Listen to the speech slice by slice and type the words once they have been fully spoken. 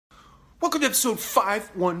Welcome to episode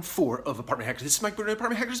 514 of Apartment Hackers. This is Mike Burnett,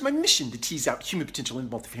 Apartment Hackers. My mission to tease out human potential in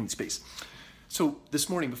the multifamily space. So this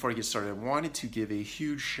morning, before I get started, I wanted to give a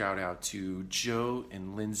huge shout out to Joe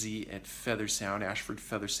and Lindsay at Feather Sound, Ashford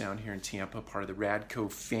Feather Sound here in Tampa, part of the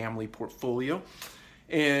Radco family portfolio.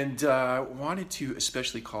 And wanted to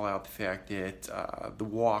especially call out the fact that the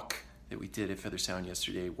walk that we did at Feather Sound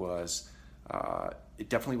yesterday was, it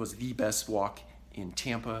definitely was the best walk in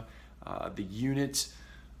Tampa. The unit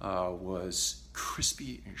was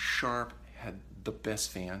crispy and sharp, had the best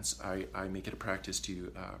fans. I make it a practice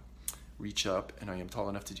to reach up, and I am tall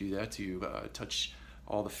enough to do that, to touch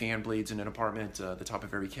all the fan blades in an apartment, the top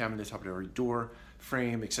of every cabinet, the top of every door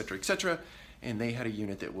frame, etc., etc. And they had a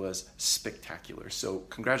unit that was spectacular. So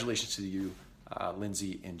congratulations to you,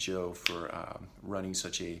 Lindsay and Joe, for running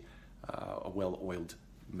such a well-oiled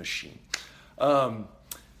machine.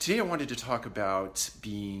 Today I wanted to talk about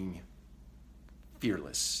being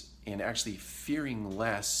fearless and actually fearing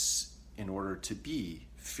less in order to be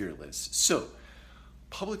fearless. So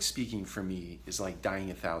public speaking for me is like dying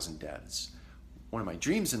 1,000 deaths. One of my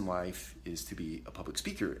dreams in life is to be a public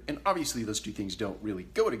speaker, and obviously those two things don't really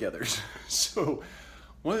go together. So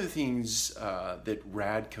one of the things that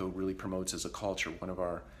Radco really promotes as a culture, one of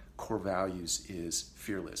our core values, is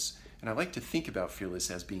fearless. And I like to think about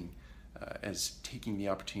fearless as being as taking the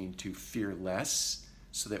opportunity to fear less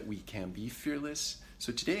so that we can be fearless.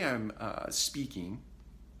 So today I'm speaking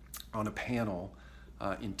on a panel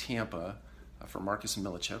in Tampa for Marcus and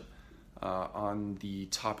Millichap on the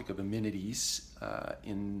topic of amenities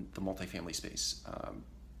in the multifamily space.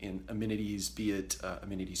 In amenities, be it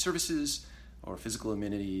amenity services or physical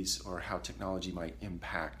amenities, or how technology might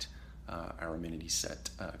impact our amenity set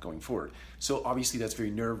going forward. So obviously that's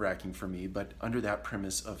very nerve-wracking for me, but under that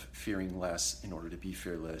premise of fearing less in order to be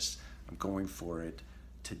fearless, I'm going for it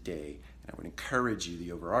today. And I would encourage you,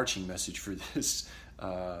 the overarching message for this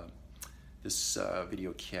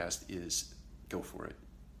video cast is go for it.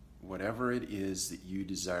 Whatever it is that you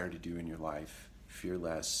desire to do in your life, fear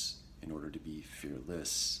less in order to be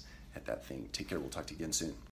fearless at that thing. Take care. We'll talk to you again soon.